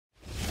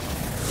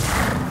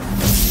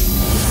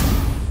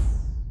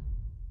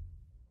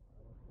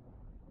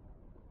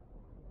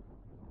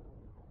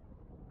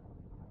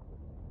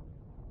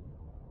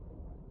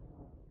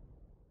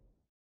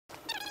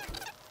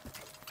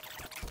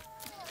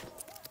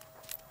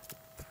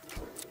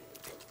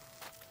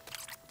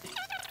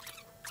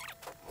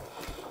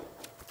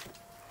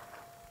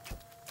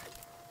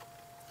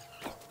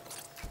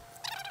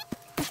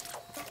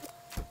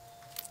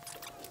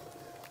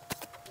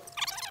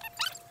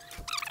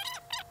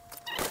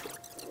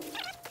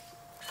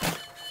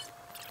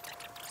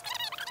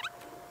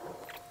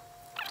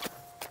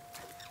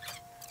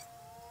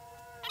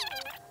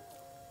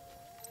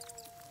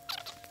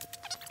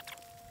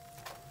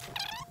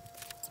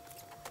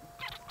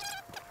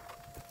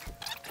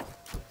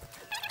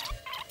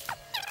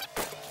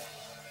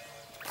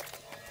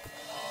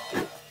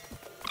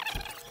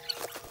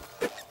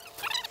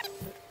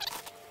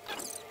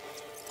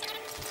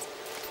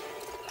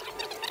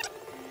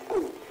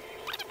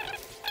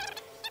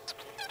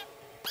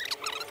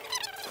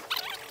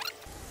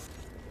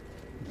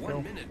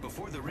kill. 1 minute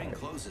before the ring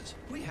closes.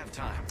 We have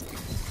time.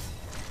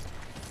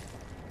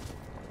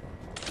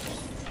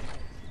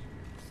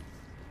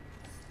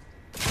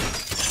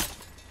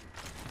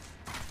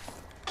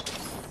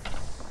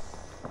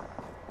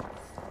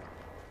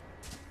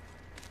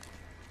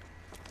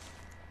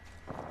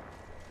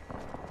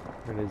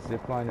 Got a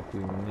zip line if we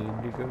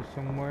need to go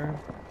somewhere.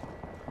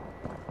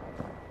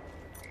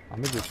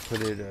 I'm gonna just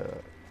put it.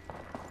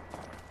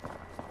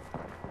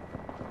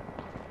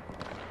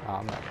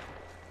 I'm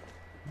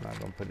not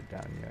gonna put it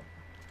down yet.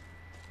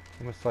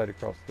 I'm gonna slide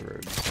across the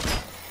road.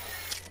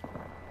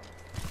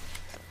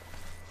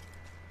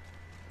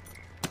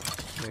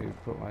 Maybe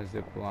put my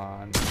zip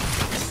line.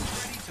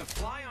 Ready to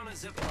fly on a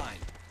zip line.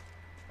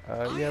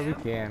 Yeah, we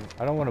can.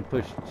 I don't want to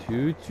push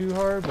too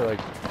hard, but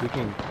like we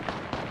can.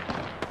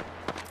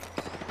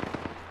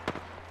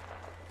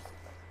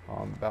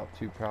 I'm about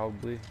to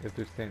probably if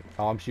they're standing.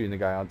 Oh, I'm shooting the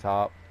guy on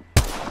top.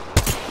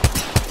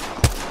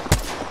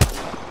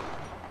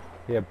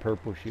 He had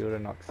purple shield. I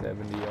knocked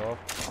 70 off.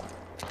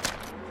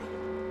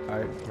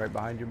 Alright, right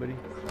behind you, buddy.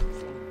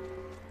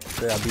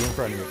 So yeah, I'll be in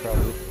front of you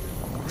probably.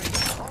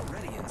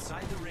 Already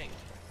inside the ring.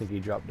 I think he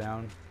dropped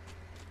down.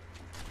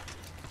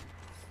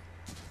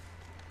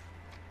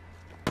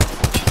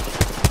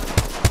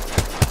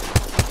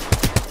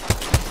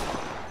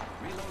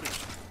 Reloading.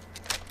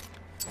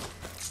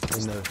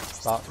 In the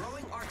spot.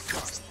 Throwing arc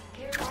star.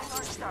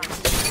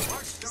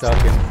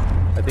 Stuck him.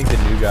 I think the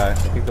new guy. I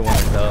think the one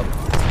that's up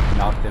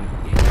knocked him.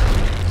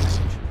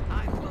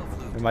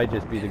 It might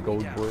just be the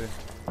gold boy.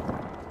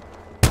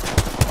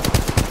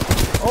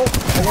 Oh, I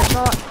guess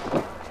not.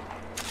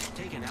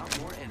 Taking out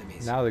more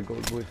enemies. Now the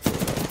gold boy's still up.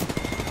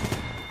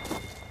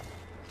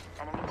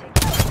 Enemy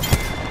taken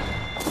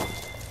out.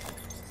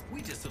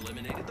 We just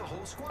eliminated the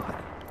whole squad.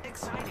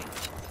 Exciting.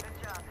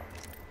 Good job.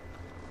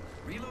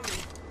 Reloading.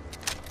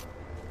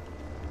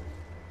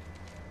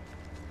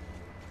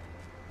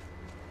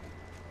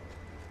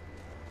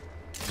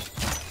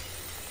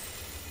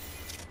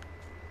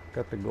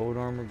 Got the gold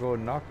armor,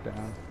 gold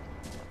knockdown.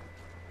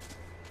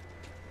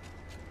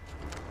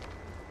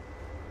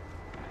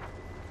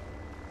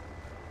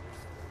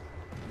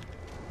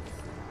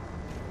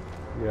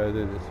 Yeah,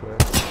 they're this way.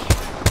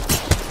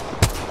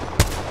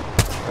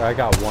 I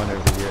got one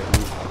over here at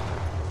least.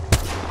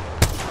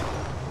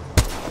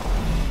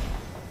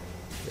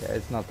 Yeah,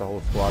 it's not the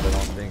whole squad, I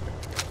don't think.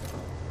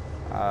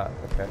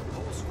 Okay.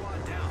 Whole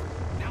squad down.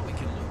 Now we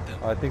can loot them.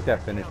 I think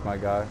that finished my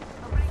guy.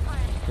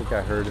 I think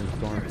I heard him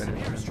storm There's an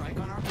finish him. airstrike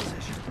on our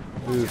position.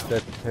 Oof,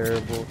 that's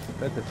terrible.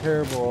 That's a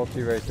terrible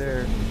ulti right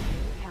there.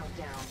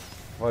 Countdown.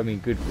 Well, I mean,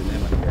 good for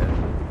them, I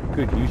guess.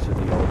 Good use of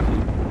the ulti.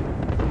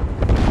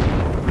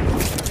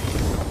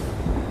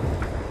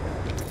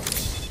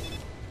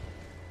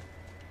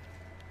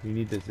 You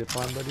need the zip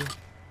line, buddy?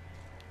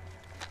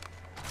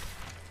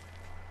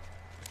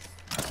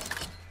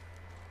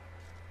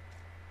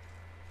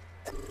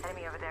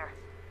 Enemy over there.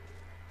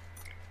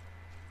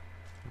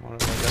 I don't know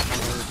if I got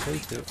somewhere to Ready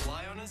take to it.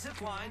 fly on a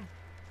zip line.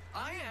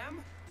 I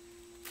am.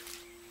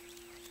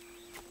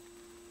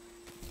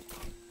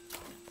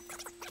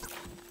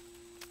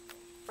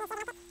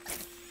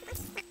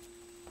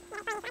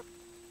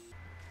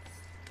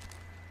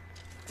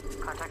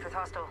 Contact with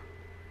hostile.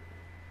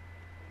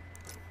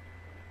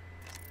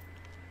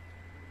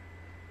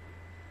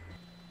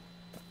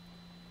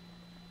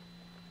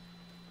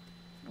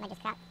 I might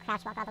just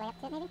crouch walk all the way up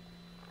to it, maybe?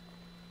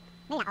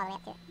 Maybe not all the way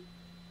up to it.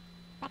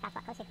 That crouch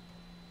walk closer.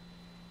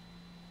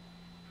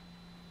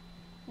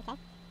 Okay.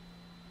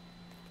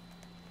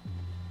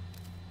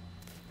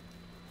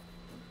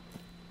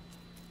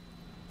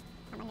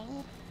 I'm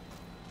underneath.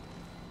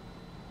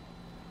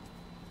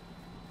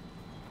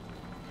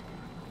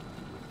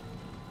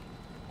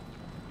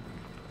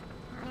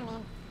 I don't know,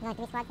 man. There's only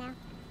 3 squads now.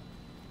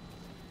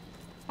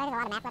 There's a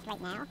lot of map left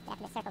right now.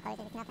 After the circle closes,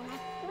 there's nothing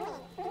left.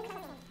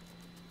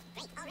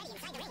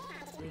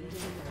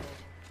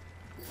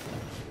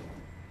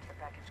 Care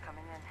package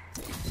coming in.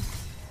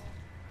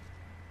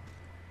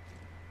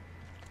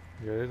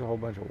 Yeah, there's a whole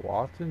bunch of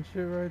watts and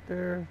shit right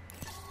there.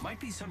 Might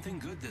be something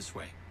good this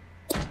way.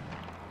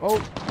 Oh,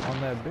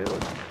 on that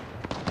build.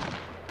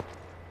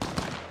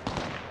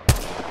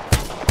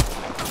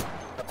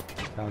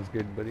 Sounds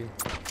good, buddy.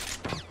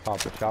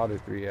 Pop a shot or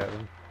 3 at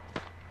him.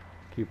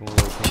 Keep him a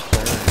little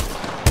concerned.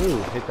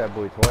 Ooh, hit that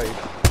boy twice.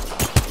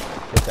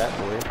 Hit that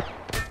boy.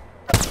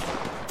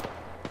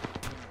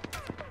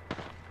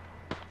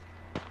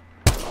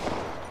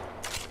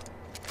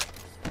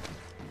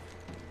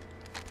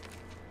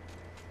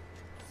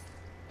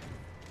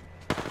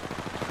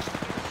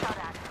 Shot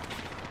at.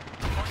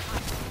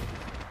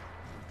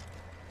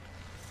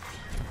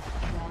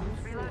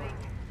 Reloading.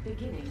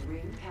 Beginning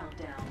ring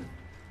countdown.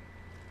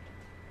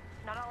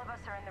 Not all of us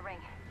are in the ring.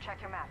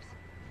 Check your maps.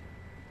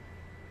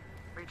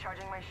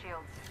 Recharging my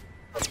shields.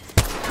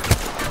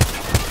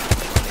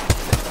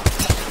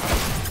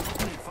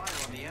 Opening fire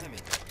on the enemy.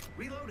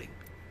 Reloading.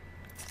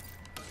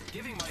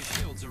 Giving my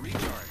shields a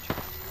recharge.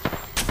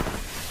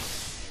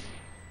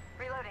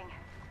 Reloading.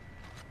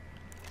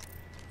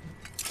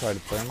 Try to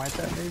thermite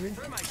that maybe?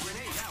 Thermite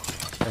grenade out.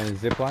 And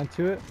zip line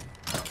to it?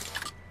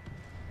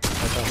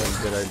 That sounds like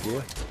a good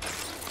idea.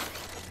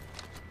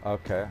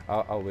 Okay,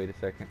 I'll wait a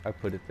second. I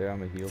put it there. I'm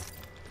gonna heal.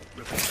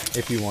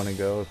 If you want to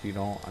go, if you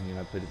don't, I mean,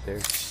 I put it there.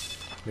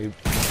 Maybe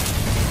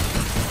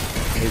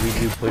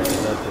do push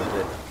it up with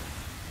it.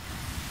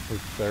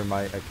 With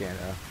thermite, I can't.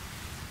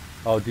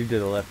 Oh, dude to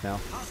the left now.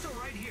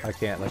 I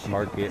can't like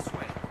mark it.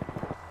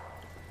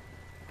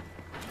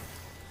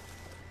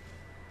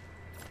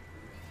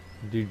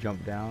 Dude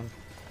jump down.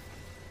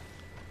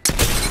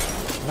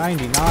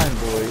 99,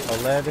 boy.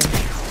 11.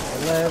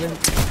 11.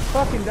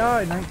 Fucking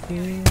die.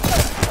 19.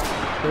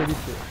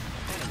 32.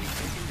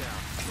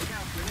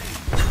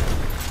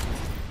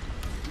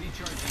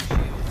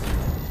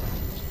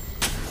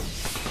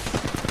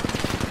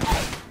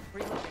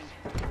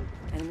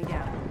 Enemy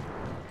down.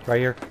 Right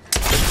here.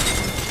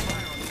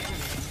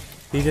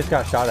 He just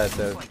got shot at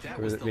though.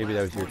 Or maybe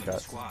that was your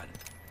shot.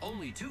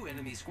 Only 2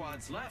 enemy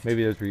squads left.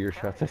 Maybe those were your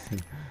shots.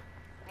 Need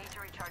to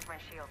recharge my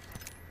shield.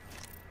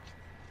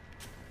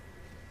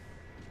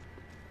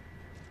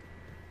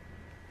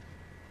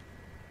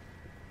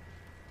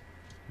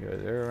 Yeah,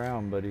 they're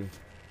around, buddy.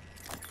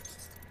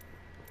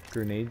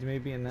 Grenades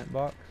maybe in that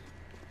box?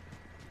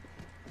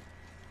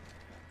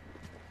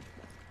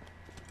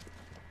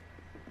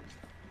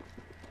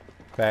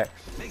 Facts.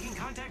 Making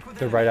contact with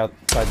They're right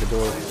outside the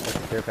door at the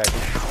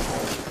SHAREfactory.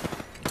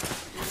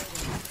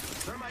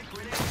 Thermite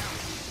grenade out.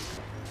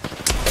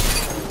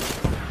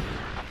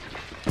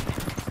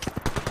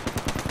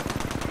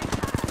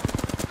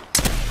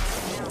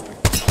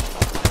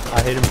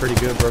 I hit him pretty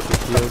good, broke his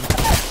shield.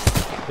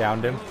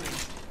 Downed him.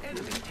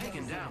 Enemy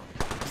taken down.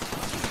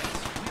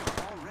 We are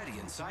already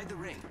inside the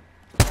ring.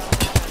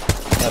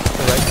 That's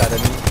the right side of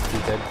me.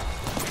 He's dead.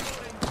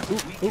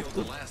 We killed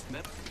the last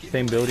mep.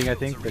 Same building, I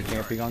think. They're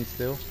camping on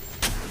still.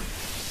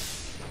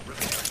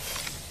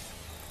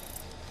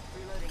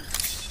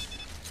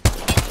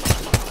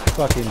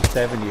 Fucking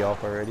 70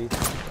 off already.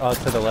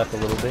 To the left a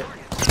little bit.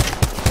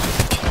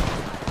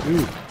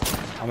 Ooh.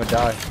 I'm gonna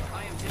die.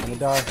 I'm gonna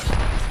die.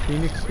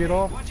 Phoenix, get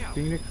off.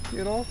 Phoenix,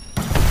 get off.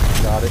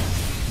 Got it.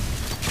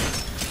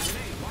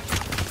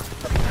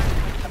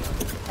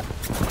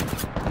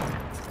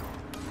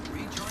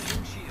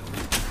 Recharging shield.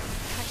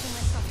 Touching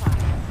my supply.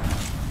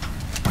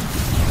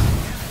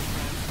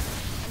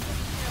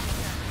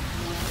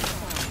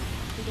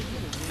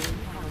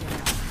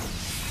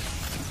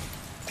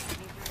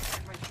 Need to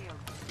recharge my shield.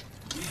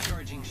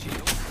 Recharging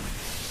shield.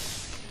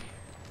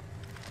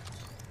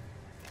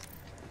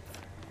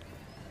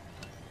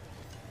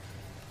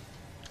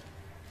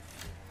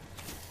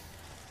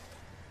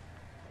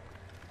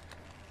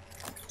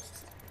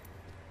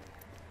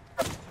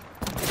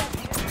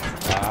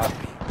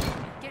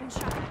 Getting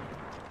shot.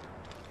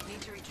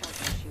 Need to recharge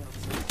my shield.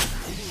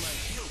 Giving my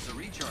shields a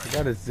recharge.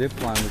 Got a zip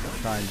line we can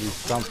try and do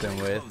something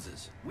with.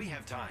 Closes. We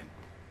have time.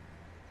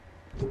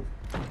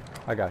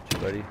 I got you,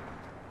 buddy.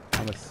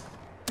 I'm gonna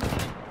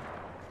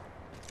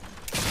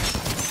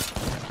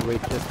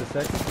wait just a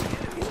second.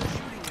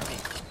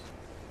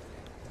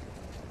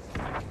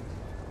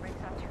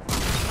 Rings up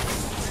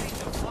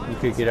too. You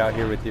could get out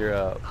here with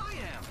your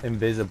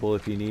invisible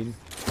if you need.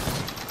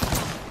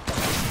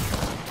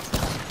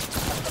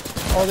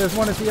 Oh, there's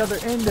one at the other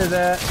end of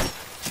that.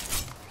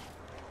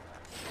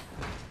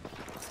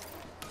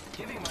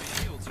 Giving my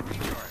shields a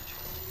recharge.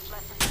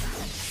 Less than 10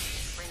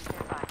 seconds. Rings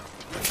nearby.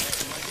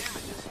 Checking my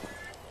damages.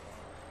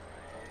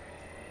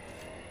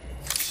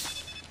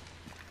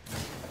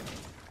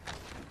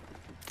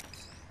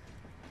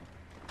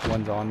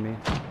 One's on me.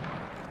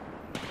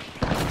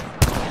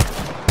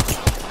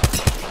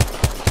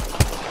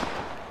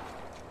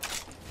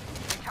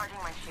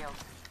 Recharging my shield.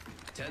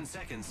 10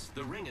 seconds.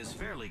 The ring is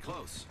fairly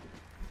close.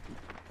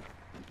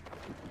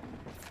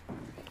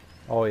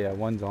 Oh yeah,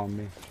 one's on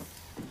me.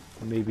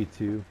 Maybe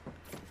 2.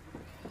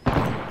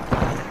 I'm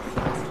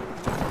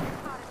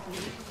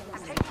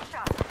taking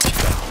shots.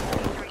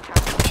 Need to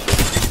recharge.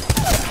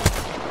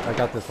 I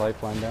got this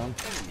lifeline down.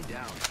 Enemy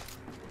down.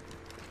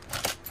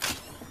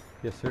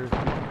 Yes, sir.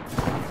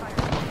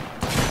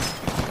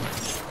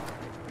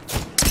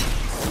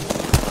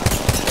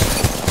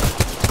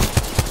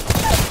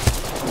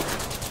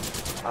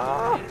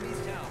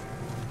 Enemies down.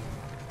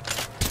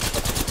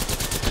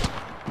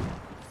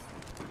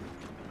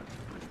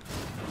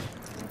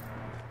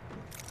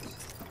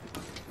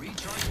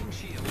 Recharging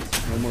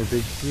shields. No more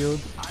big shield.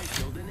 I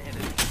killed an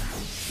enemy.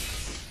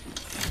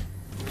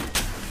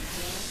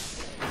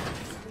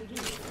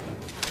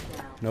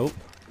 Nope.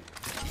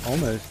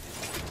 Almost.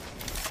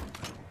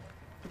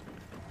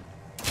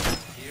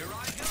 Here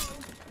I go.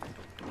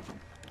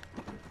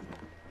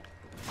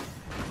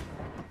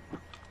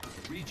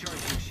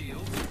 Recharging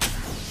shields.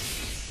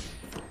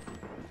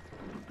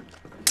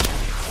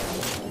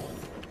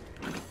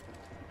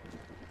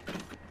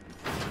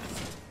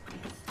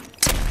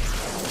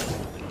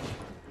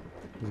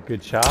 It was a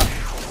good shot.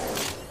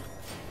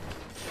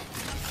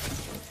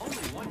 Only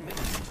 1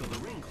 minute until the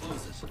ring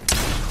closes. Not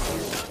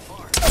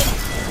far.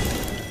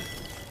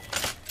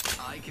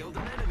 I killed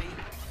an enemy.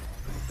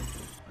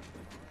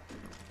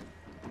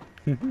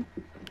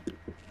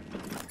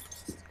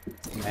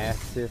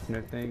 Mastiff,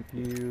 no thank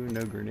you.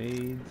 No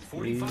grenades,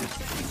 45 please.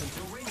 seconds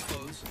until ring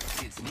close.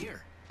 It's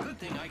near. Good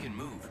thing I can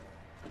move.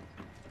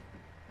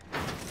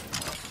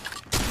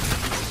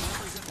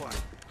 Zip line.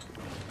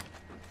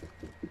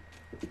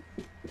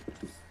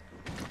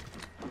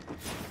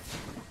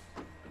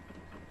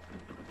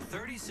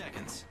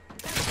 Seconds.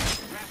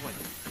 Grappling.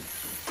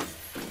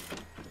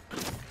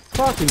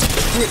 Fucking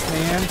shit,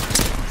 man.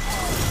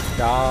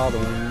 Got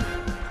him.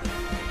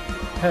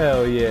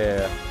 Hell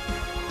yeah.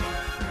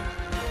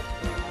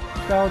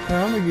 About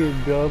time to get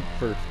a dub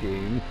first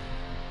game.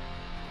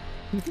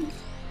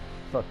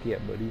 Fuck yeah,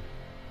 buddy.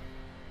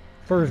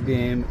 First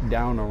game,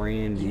 down to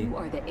Randy. You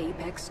are the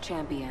Apex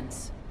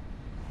champions.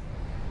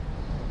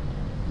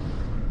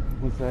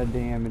 What's that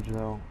damage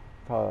though?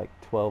 Probably like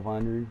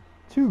 1,200.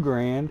 2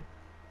 grand.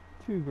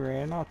 2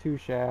 grand, not too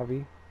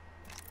shabby.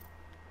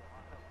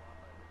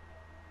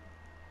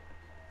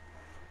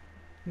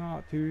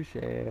 Not too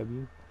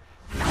shabby.